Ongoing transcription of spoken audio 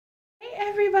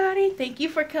everybody, thank you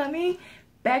for coming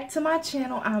back to my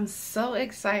channel. I'm so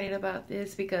excited about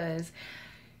this because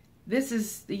this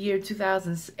is the year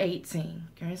 2018.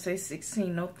 Can I say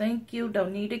 16? No thank you,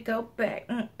 don't need to go back.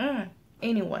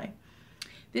 Anyway,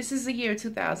 this is the year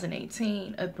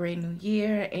 2018, a brand new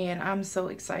year, and I'm so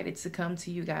excited to come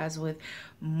to you guys with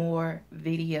more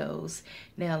videos.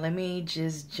 Now let me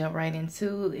just jump right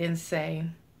into and say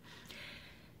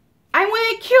I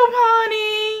went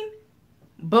couponing.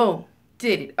 Boom,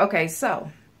 did it. Okay,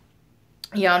 so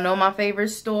y'all know my favorite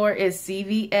store is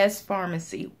CVS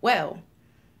Pharmacy. Well,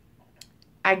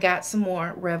 I got some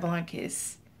more Revlon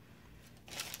Kiss.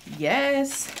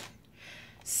 Yes.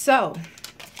 So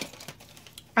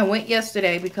I went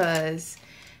yesterday because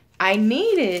I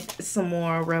needed some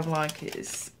more Revlon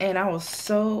Kiss, and I was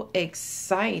so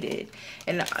excited.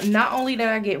 And not only did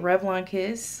I get Revlon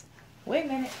Kiss, wait a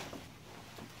minute,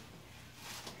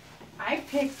 I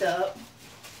picked up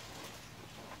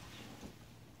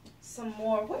some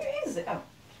more. Where is it? Oh,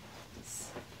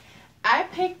 I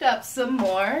picked up some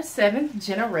more 7th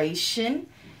generation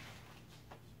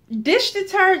dish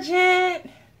detergent.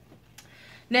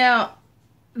 Now,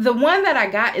 the one that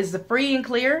I got is the free and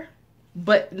clear,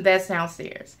 but that's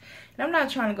downstairs. And I'm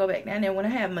not trying to go back down there when I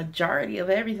have majority of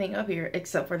everything up here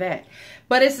except for that.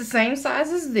 But it's the same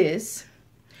size as this.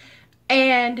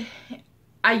 And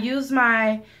I used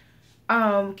my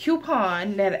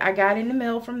coupon that I got in the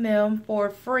mail from them for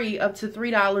free up to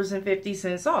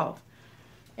 $3.50 off.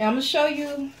 And I'm going to show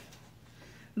you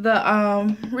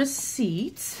the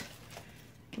receipt.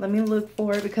 Let me look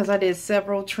for it because I did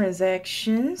several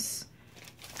transactions.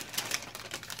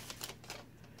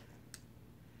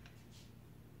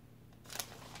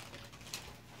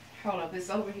 Hold up, it's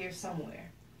over here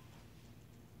somewhere.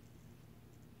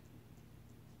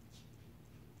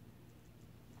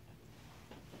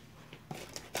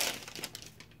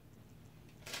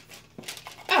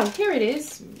 Oh, here it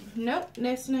is. Nope,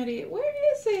 that's not it. Where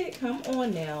is it? Come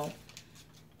on now.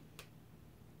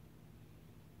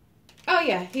 Oh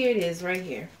yeah, here it is right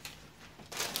here.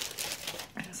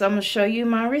 So I'm going to show you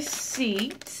my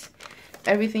receipt.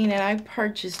 Everything that I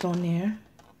purchased on there.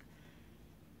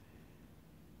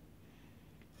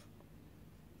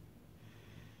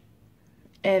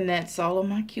 And that's all of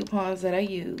my coupons that I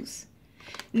use.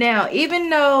 Now, even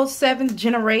though 7th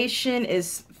generation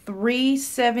is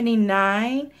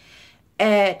 $3.79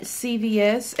 at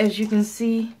CVS, as you can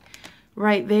see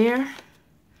right there,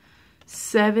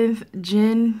 7th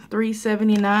gen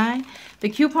 $3.79. The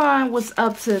coupon was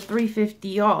up to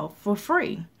 $3.50 off for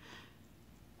free.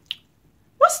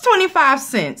 What's 25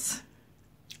 cents?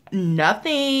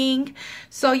 Nothing.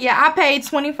 So yeah, I paid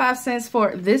 25 cents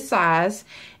for this size.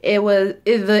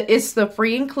 It's the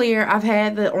free and clear. I've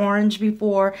had the orange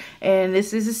before, and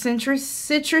this is a citrus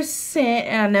scent,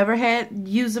 and I never had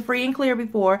used the free and clear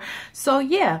before. So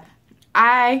yeah,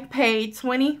 I paid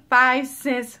 25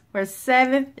 cents for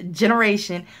 7th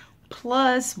generation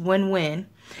plus win-win.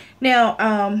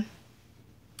 Now,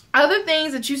 other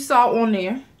things that you saw on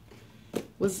there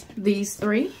was these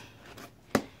three.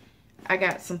 I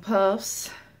got some puffs.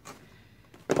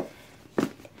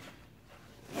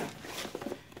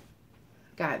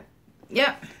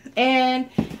 Yep. And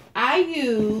I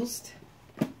used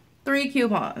 3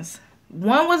 coupons.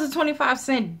 One was a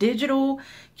 25-cent digital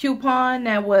coupon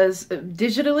that was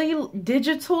digitally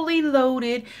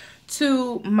loaded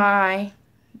to my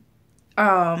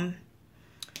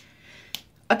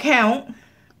account.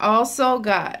 Also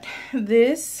got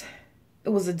this. It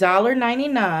was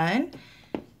 $1.99.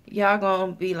 Y'all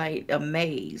gonna be like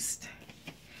amazed.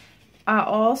 I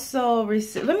also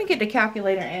received, let me get the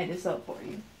calculator and add this up for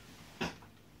you.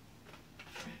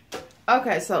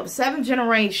 Okay, so 7th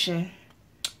generation,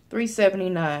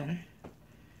 $3.79.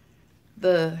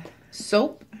 The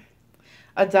soap,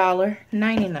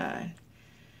 $1.99.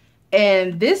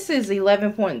 And this is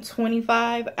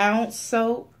 11.25 ounce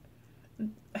soap,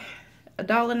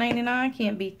 $1.99.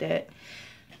 Can't beat that.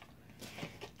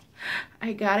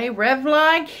 I got a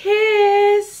Revlon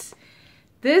Kiss.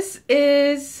 This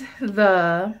is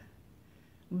the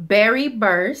Berry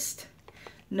Burst.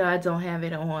 No, I don't have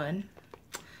it on.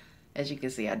 As you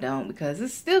can see, I don't because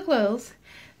it's still closed.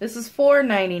 This is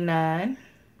 $4.99.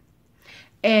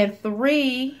 And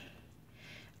 3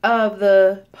 of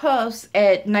the puffs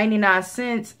at 99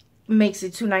 cents makes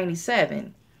it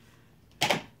 $2.97.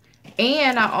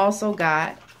 And I also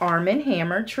got Arm &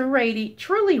 Hammer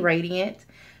Truly Radiant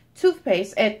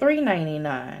toothpaste at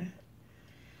 $3.99.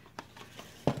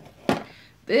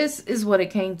 This is what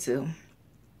it came to.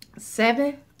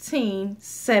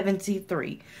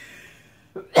 $17.73.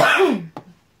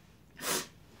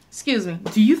 Excuse me.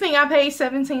 Do you think I paid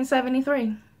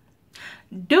 $17.73?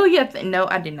 Do you think? No,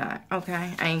 I did not.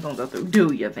 Okay, I ain't gonna go through.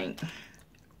 Do you think?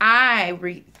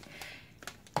 I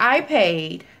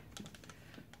paid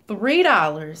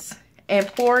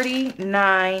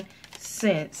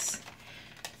 $3.49.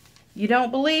 You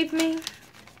don't believe me?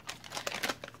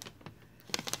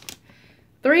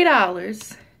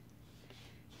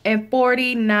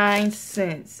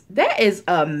 $3.49. That is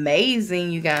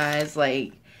amazing, you guys.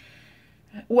 Like,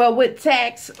 well, with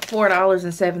tax,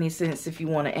 $4.70 if you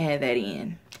want to add that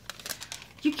in.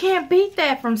 You can't beat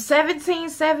that, from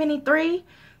 $17.73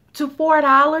 to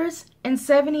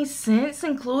 $4.70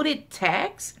 included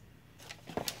tax.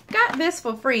 Got this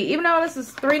for free. Even though this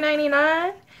is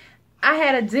 $3.99, I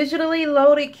had a digitally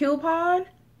loaded coupon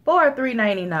for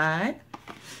 $3.99.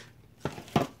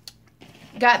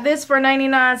 Got this for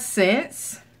 99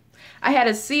 cents. I had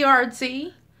a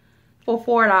CRT for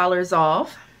 $4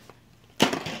 off.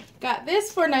 Got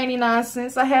this for 99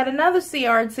 cents. I had another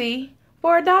CRT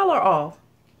for $1 off.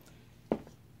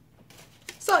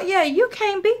 So yeah, you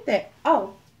can't beat that.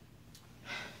 Oh,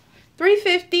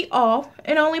 $3.50 off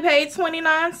and only paid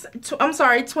 25 cents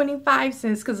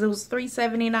because it was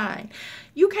 $3.79.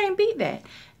 You can't beat that.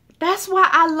 That's why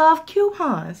I love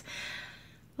coupons.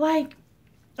 Like,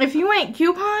 if you ain't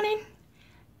couponing,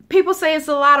 people say it's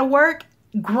a lot of work.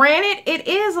 Granted, it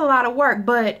is a lot of work,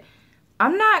 but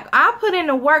I put in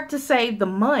the work to save the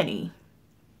money.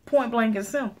 Point blank and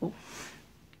simple.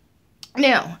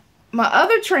 Now, my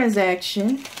other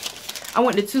transaction, I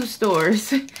went to 2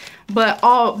 stores, but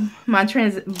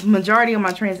majority of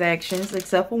my transactions,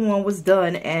 except for one, was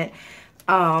done at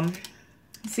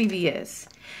CVS.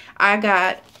 I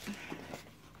got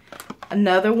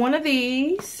another one of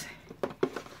these,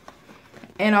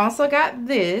 and also got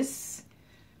this,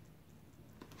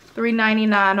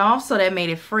 $3.99 off, so that made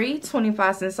it free.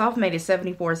 25 cents off made it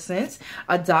 74 cents.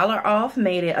 $1 off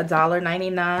made it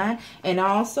 $1.99. And I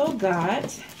also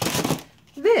got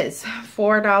this,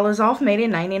 $4 off made it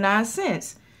 99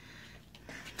 cents.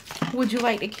 Would you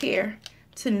like to care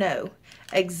to know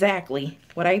exactly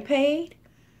what I paid?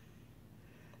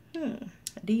 Do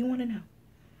you want to know?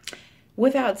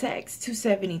 Without tax,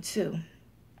 $2.72.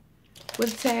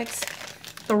 With tax,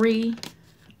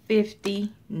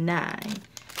 $3.59.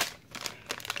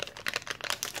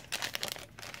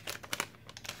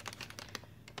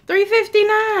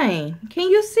 $3.59. Can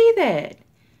you see that?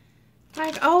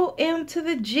 Like, OM to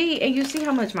the G. And you see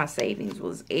how much my savings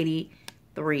was?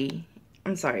 83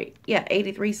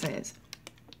 cents.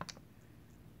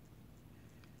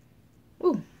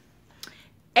 Ooh.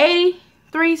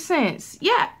 83 cents.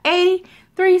 Yeah,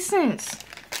 83 cents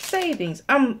savings.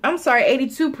 I'm sorry,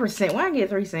 82%. Why I get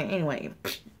 3 cents anyway?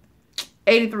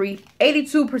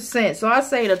 82%. So I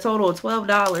saved a total of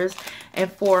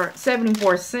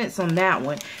 $12.74 on that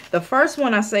one. The first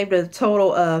one I saved a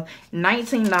total of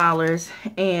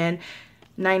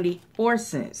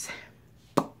 $19.94.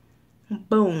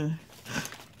 Boom.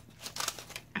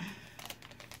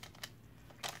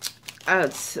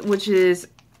 Which is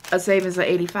a savings of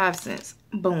 85 cents.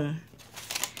 Boom.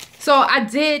 So I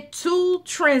did 2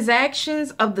 transactions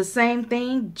of the same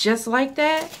thing just like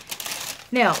that.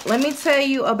 Now, let me tell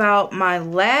you about my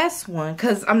last one,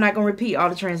 because I'm not going to repeat all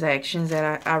the transactions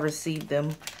that I received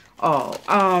them all.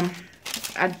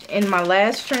 In my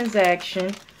last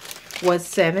transaction was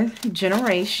 7th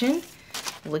Generation.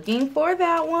 Looking for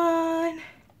that one.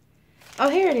 Oh,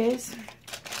 here it is.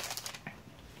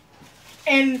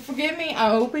 And forgive me,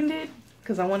 I opened it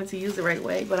because I wanted to use it right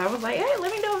away. But I was like, hey,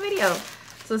 let me do a video.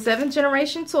 So 7th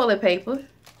Generation toilet paper.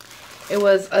 It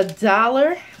was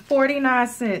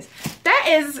 $1.49. That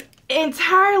is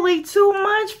entirely too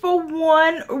much for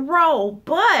one roll.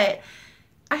 But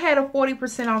I had a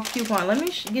 40% off coupon. Let me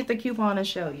get the coupon and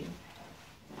show you.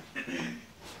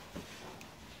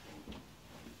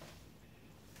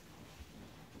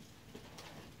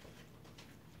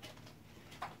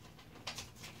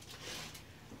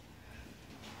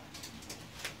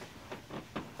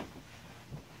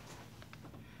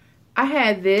 I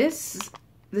had this.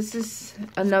 This is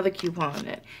another coupon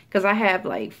that, because I have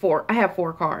like 4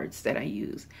 cards that I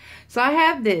use. So I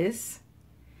have this,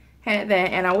 had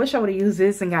that, and I wish I would have used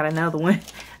this and got another one.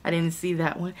 I didn't see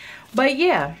that one. But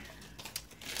yeah,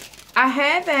 I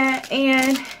had that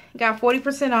and got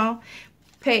 40% off.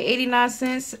 Paid 89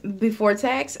 cents before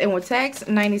tax, and with tax,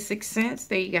 96 cents.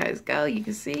 There you guys go. You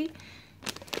can see.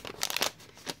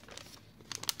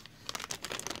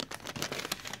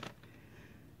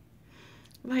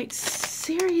 Like,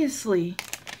 seriously,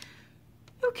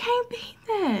 you can't beat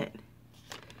that.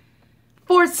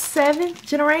 For 7th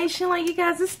Generation, like, you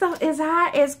guys, this stuff is high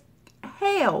as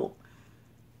hell.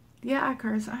 Yeah, I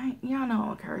curse. Y'all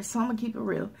know I curse, so I'm gonna keep it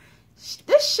real.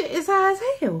 This shit is high as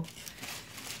hell.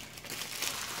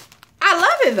 I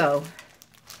love it though.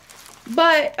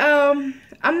 But I'm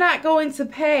not going to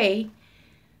pay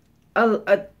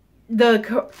the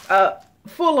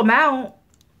full amount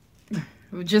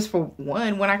just for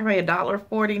one when I can pay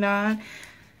 $1.49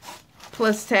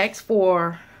 plus tax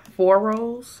for 4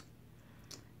 rolls.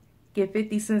 Get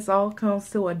 50 cents off, comes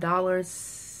to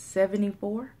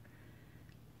 $1.74.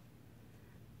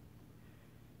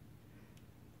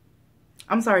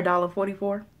 I'm sorry,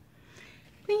 $1.44.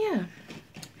 But yeah.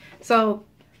 So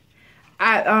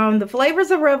the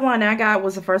flavors of Revlon I got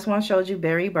was the first one I showed you,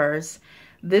 Berry Burst.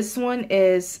 This one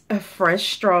is a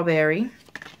fresh strawberry.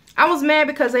 I was mad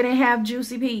because they didn't have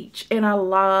Juicy Peach, and I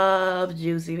love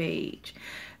Juicy Peach.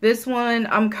 This one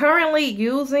I'm currently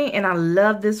using, and I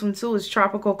love this one too, is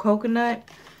Tropical Coconut.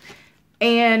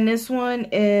 And this one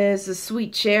is a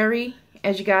Sweet Cherry.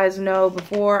 As you guys know,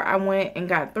 before I went and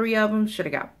got 3 of them. Should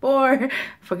have got 4.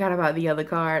 Forgot about the other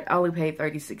card. I only paid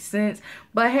 36 cents.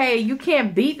 But hey, you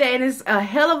can't beat that. And it's a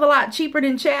hell of a lot cheaper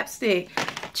than chapstick.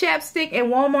 Chapstick in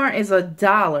Walmart is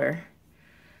 $1.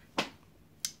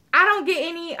 I don't get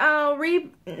any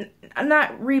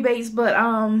not rebates, but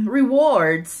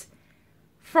rewards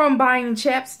from buying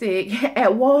chapstick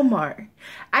at Walmart.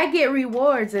 I get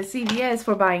rewards at CVS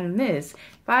for buying this.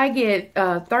 If I get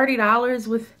 $30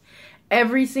 with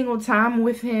every single time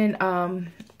within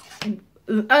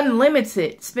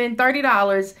unlimited, spend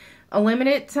 $30 a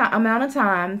limited amount of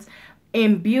times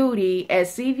in beauty at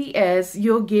CVS,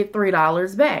 you'll get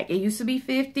 $3 back. It used to be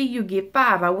 50, you get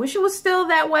 5. I wish it was still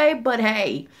that way, but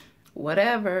hey,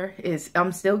 whatever,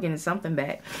 I'm still getting something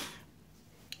back.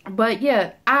 But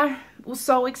yeah, I was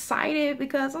so excited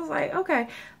because I was like, okay,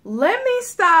 let me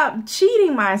stop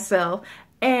cheating myself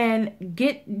and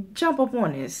jump up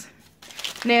on this.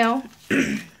 Now,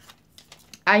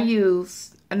 I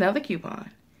used another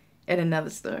coupon at another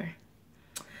store.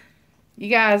 You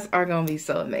guys are going to be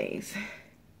so amazed.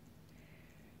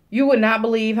 You would not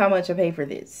believe how much I paid for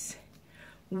this.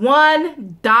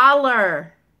 $1.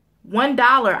 $1.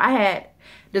 I had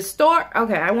the store.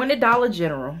 Okay, I went to Dollar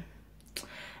General.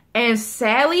 And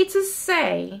sadly to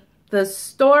say, the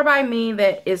store by me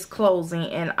that is closing,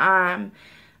 and I'm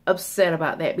upset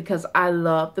about that because I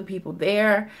love the people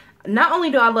there. Not only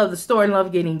do I love the store and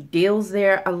love getting deals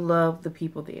there, I love the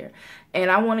people there. And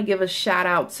I want to give a shout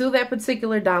out to that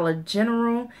particular Dollar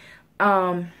General.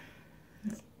 I'm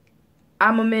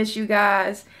going to miss you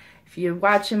guys. If you're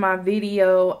watching my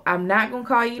video, I'm not going to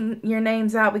call your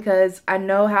names out because I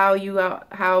know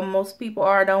how most people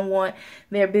don't want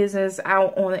their business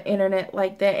out on the internet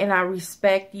like that. And I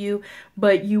respect you,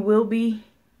 but you will be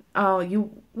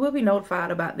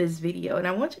notified about this video, and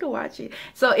I want you to watch it.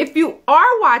 So if you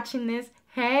are watching this,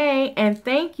 hey, and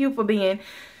thank you for being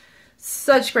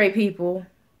such great people.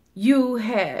 You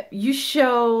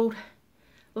showed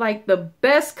like the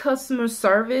best customer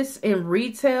service in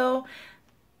retail.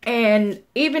 And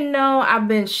even though I've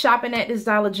been shopping at this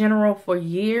Dollar General for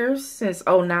years, since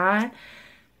 2009,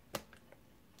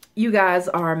 you guys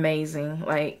are amazing.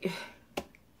 Like,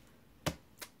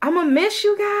 I'm gonna miss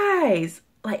you guys.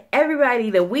 Like, everybody,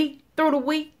 through the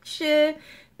week shit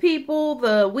people,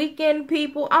 the weekend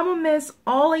people, I'm gonna miss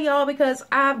all of y'all because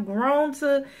I've grown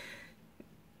to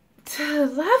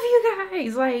love you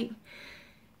guys. Like,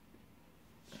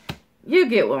 you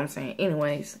get what I'm saying.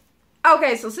 Anyways,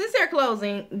 okay, so since they're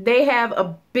closing, they have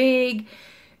a big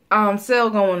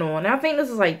sale going on. I think this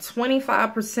is like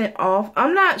 25% off.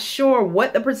 I'm not sure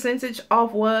what the percentage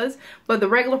off was, but the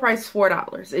regular price is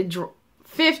 $4. It dropped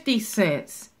 50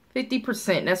 cents.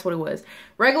 50%, that's what it was.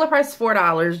 Regular price is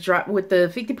 $4. Dropped with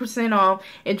the 50% off,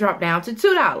 it dropped down to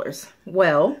 $2.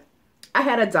 Well, I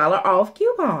had a $1 off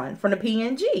coupon from the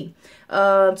P&G,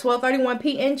 1231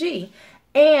 P&G,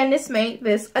 and this made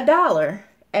this $1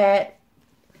 at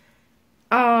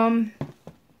well,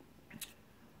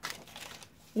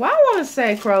 I want to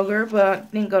say Kroger, but I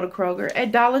didn't go to Kroger,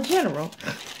 at Dollar General.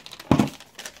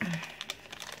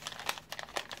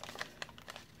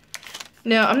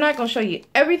 Now, I'm not going to show you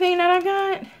everything that I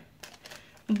got,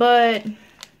 but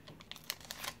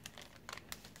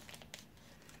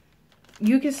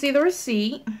you can see the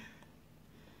receipt.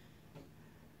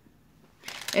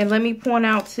 And let me point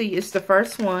out to you, it's the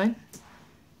first one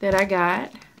that I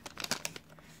got.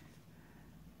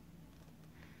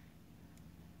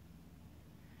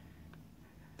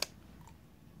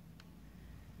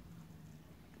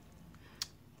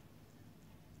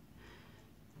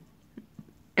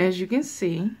 As you can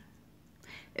see,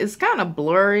 it's kind of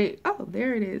blurry. Oh,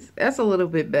 there it is. That's a little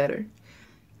bit better.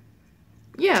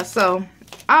 Yeah, so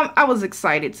I was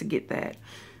excited to get that.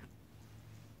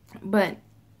 But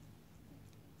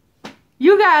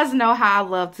you guys know how I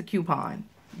love to coupon.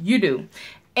 You do.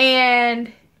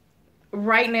 And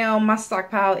right now my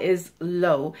stockpile is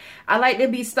low. I like to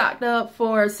be stocked up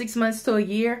for 6 months to a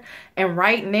year. And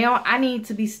right now I need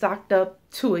to be stocked up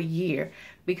to a year.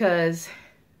 Because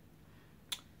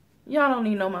y'all don't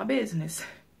need to know my business.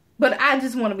 But I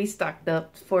just want to be stocked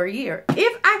up for a year.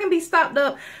 If I can be stocked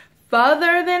up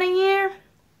further than a year,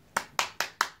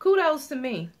 kudos to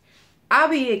me. I'll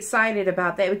be excited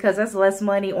about that because that's less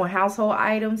money on household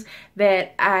items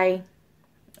that I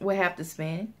would have to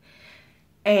spend.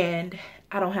 And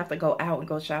I don't have to go out and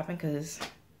go shopping because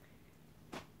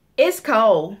it's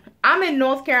cold. I'm in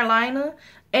North Carolina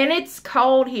and it's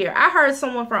cold here. I heard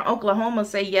someone from Oklahoma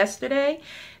say yesterday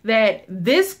that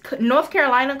this North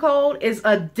Carolina cold is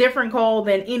a different cold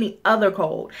than any other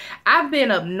cold. I've been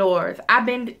up north. I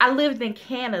lived in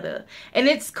Canada and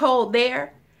it's cold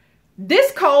there.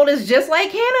 This cold is just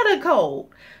like Canada cold.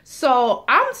 So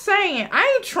I'm saying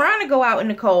I ain't trying to go out in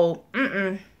the cold.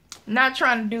 Not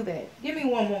trying to do that. Give me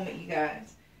one moment, you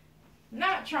guys.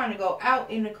 Not trying to go out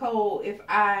in the cold if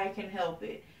I can help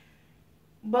it.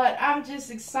 But I'm just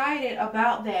excited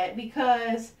about that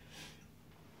because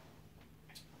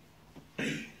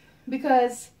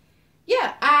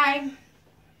yeah, I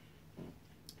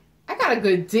got a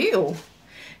good deal.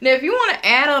 Now, if you want to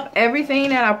add up everything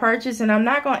that I purchased, and I'm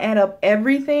not going to add up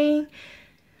everything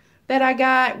that I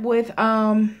got with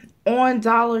on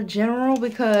Dollar General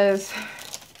because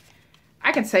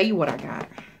I can tell you what I got.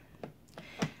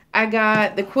 I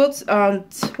got the quilts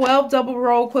 12 double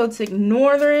roll quilted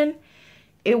Northern.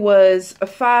 It was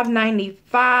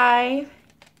 $5.95,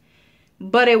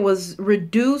 but it was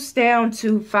reduced down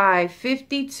to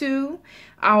 $5.52.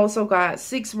 I also got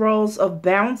 6 rolls of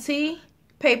Bounty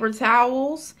paper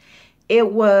towels.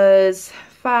 It was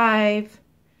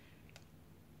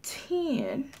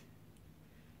 $5.10.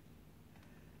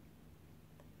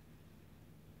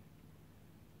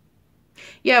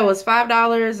 Yeah, it was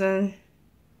 $5 and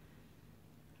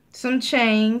some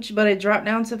change, but it dropped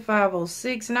down to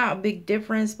 $5.06. Not a big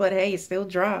difference, but hey, it still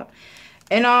dropped.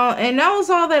 And that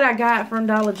was all that I got from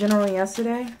Dollar General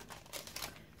yesterday.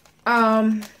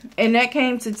 And that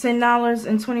came to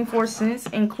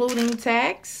 $10.24, including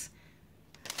tax.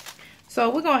 So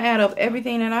we're gonna add up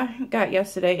everything that I got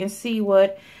yesterday and see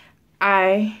what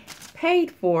I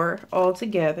paid for all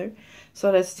together.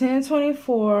 So that's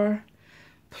 $10.24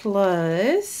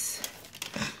 plus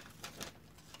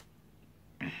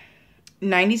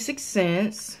 96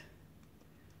 cents.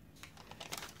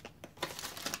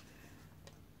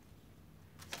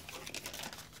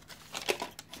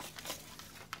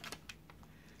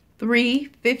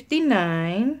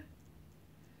 $3.59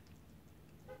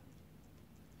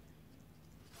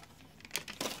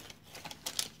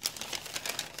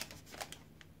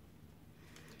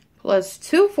 plus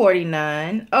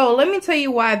 $2.49. Oh, let me tell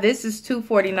you why this is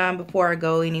 $2.49 before I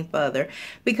go any further.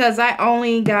 Because I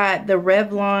only got the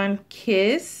Revlon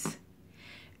Kiss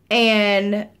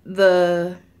and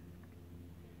the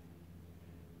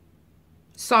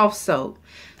soft soap.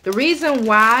 The reason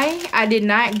why I did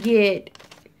not get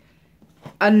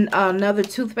another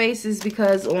toothpaste is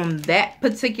because on that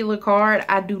particular card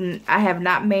I have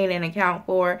not made an account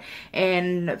for,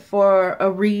 and for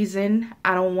a reason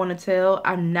I don't want to tell,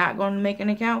 I'm not going to make an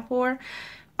account for.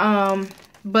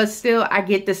 But still, I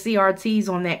get the CRTs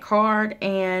on that card,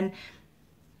 and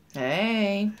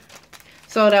hey,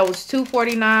 so that was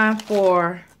 $2.49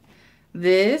 for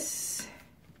this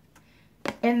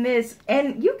and this,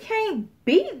 and you can't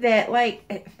beat that,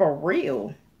 like, for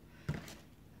real.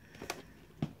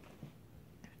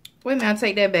 Wait a minute, I'll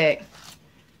take that back.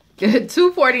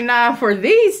 $2.49 for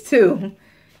these two.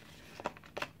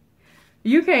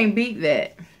 You can't beat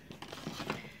that.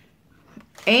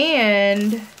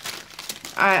 And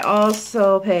I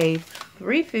also paid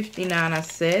 $3.59. I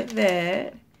said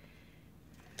that.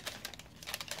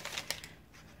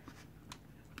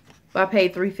 But I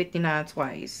paid $3.59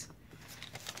 twice.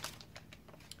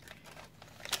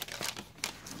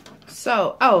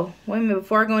 So, oh, wait a minute,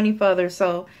 before I go any further.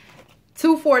 So,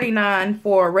 $2.49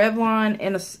 for Revlon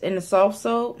and the soft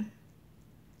soap.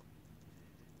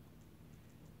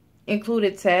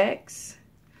 Included tax.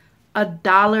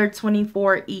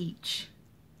 $1.24 each.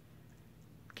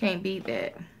 Can't beat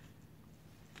that.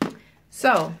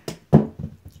 So,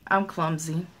 I'm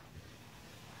clumsy.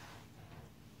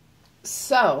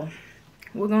 So,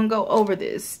 we're going to go over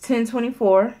this.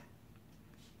 $10.24.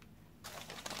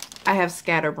 I have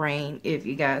scatterbrain, if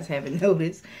you guys haven't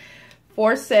noticed.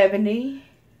 $4.70.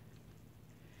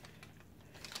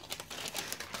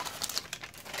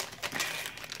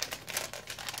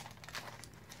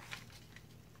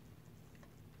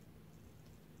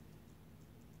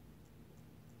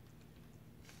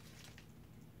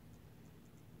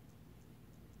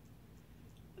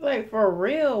 like, for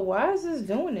real, why is this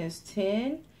doing this?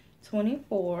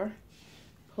 1024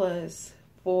 plus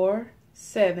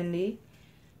 470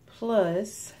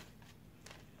 plus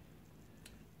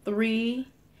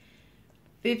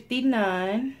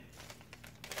 359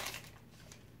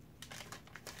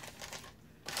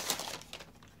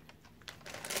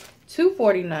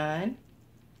 249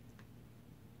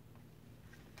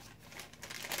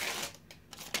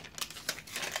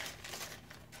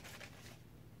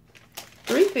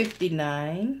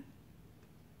 359.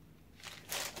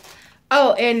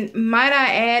 Oh, and might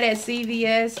I add, at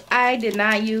CVS, I did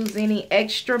not use any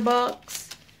extra bucks.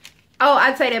 Oh,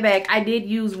 I take that back. I did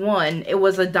use one. It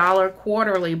was $1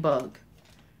 quarterly buck.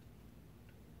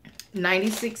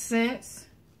 96 cents.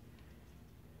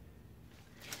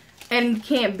 And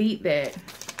can't beat that.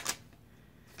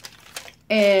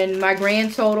 And my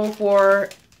grand total for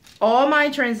all my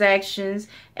transactions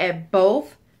at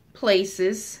both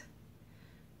places,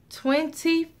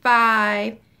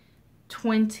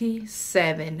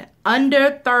 $25.27,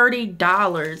 under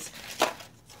 $30.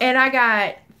 And I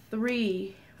got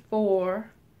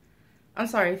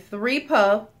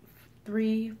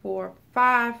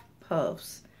five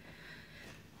puffs,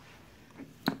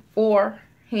 4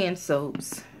 hand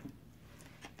soaps,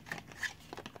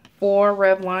 4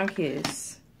 Revlon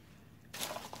Kiss,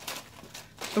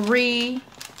 3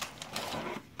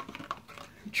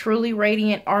 Truly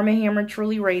Radiant, Arm & Hammer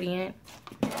Truly Radiant,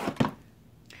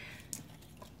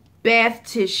 bath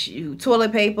tissue,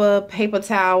 toilet paper, paper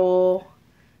towel,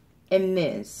 and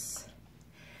this.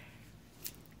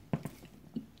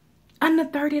 Under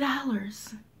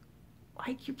 $30.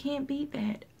 Like, you can't beat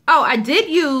that. Oh, I did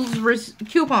use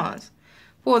coupons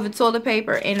for the toilet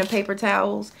paper and the paper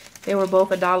towels. They were both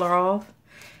 $1 off.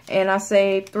 And I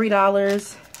saved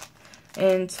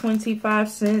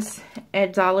 $3.25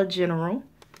 at Dollar General.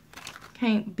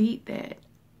 Can't beat that.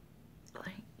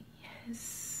 Like,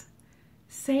 yes.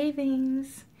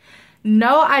 Savings.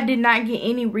 No, I did not get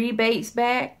any rebates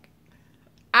back.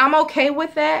 I'm okay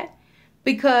with that,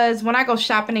 because when I go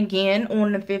shopping again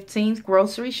on the 15th,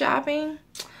 grocery shopping,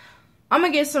 I'm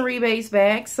gonna get some rebates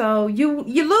back. So you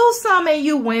lose some and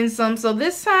you win some. So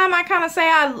this time I kind of say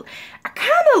I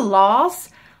kind of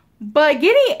lost, but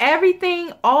getting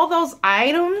everything, all those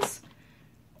items,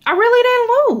 I really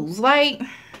didn't lose. Like,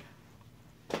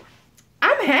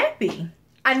 I'm happy.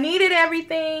 I needed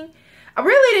everything. I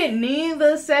really didn't need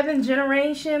the 7th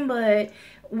generation, but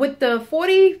with the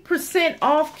 40%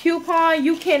 off coupon,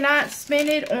 you cannot spend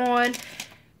it on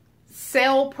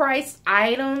sale price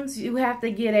items. You have to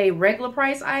get a regular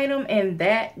price item, and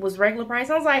that was regular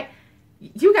price. I was like,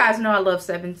 you guys know I love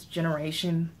 7th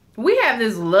generation. We have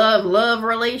this love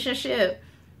relationship,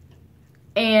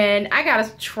 and I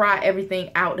gotta try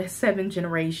everything out at 7th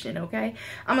generation, okay?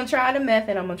 I'm gonna try the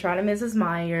Method, I'm gonna try the Mrs.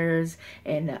 Myers,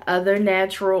 and the other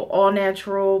all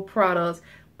natural products.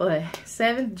 But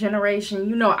 7th generation,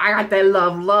 you know, I got that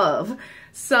love.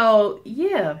 So,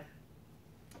 yeah.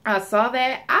 I saw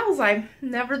that. I was like,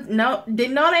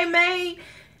 didn't know they made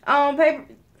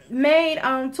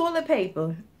toilet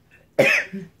paper.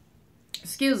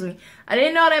 Excuse me. I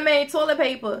didn't know they made toilet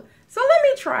paper. So let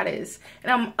me try this.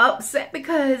 And I'm upset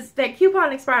because that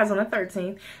coupon expires on the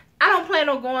 13th. I don't plan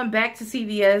on going back to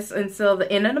CVS until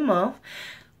the end of the month,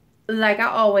 like I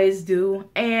always do,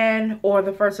 or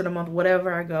the 1st of the month,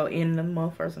 whatever I go, in the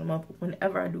month, 1st of the month,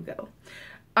 whenever I do go.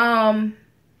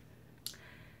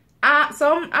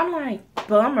 So I'm like,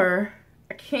 bummer,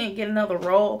 I can't get another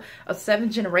roll of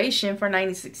 7th generation for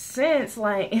 96 cents.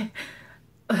 Like,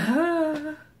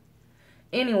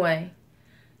 anyway,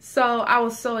 so I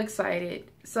was so excited.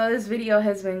 So this video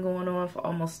has been going on for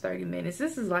almost 30 minutes.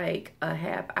 This is like a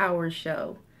half-hour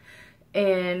show.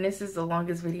 And this is the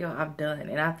longest video I've done.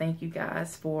 And I thank you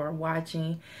guys for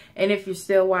watching. And if you're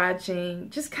still watching,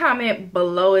 just comment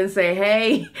below and say,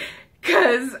 hey,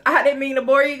 because I didn't mean to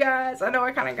bore you guys. I know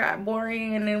I kind of got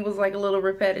boring and it was like a little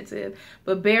repetitive.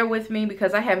 But bear with me,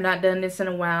 because I have not done this in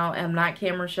a while. I'm not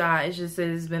camera shy. It's just that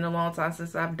it's been a long time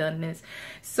since I've done this.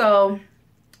 So,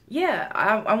 yeah,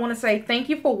 I want to say thank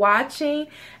you for watching.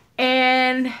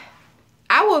 And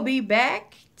I will be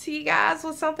back to you guys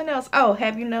with something else. Oh,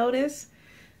 have you noticed?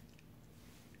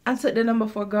 I took the number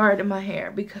 4 guard in my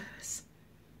hair because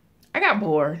I got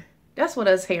bored. That's what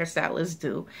us hairstylists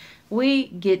do. We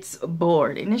gets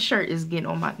bored, and this shirt is getting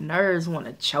on my nerves, want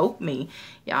to choke me.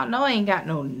 Y'all know I ain't got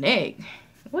no neck.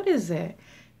 What is that?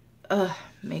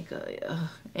 Makeup.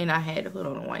 And I had to put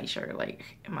on a white shirt. Like,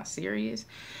 am I serious?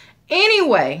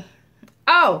 Anyway,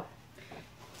 oh,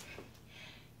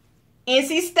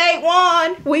 NC State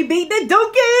won. We beat the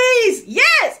Dukies.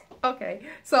 Yes. Okay.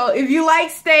 So if you like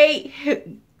State,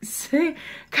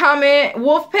 Comment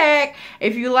Wolfpack.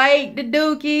 If you like the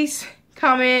Dookies,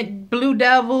 comment Blue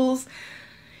Devils.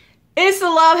 It's a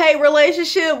love-hate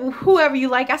relationship. Whoever you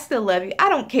like, I still love you. I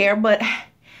don't care, but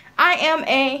I am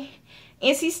a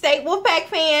NC State Wolfpack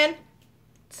fan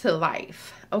to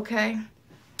life, okay?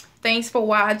 Thanks for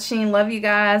watching. Love you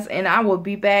guys, and I will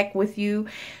be back with you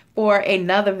for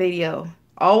another video.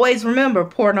 Always remember,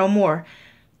 pour no more.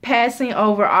 Passing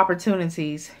over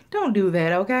opportunities. Don't do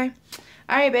that, okay?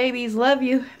 All right, babies. Love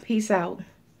you. Peace out.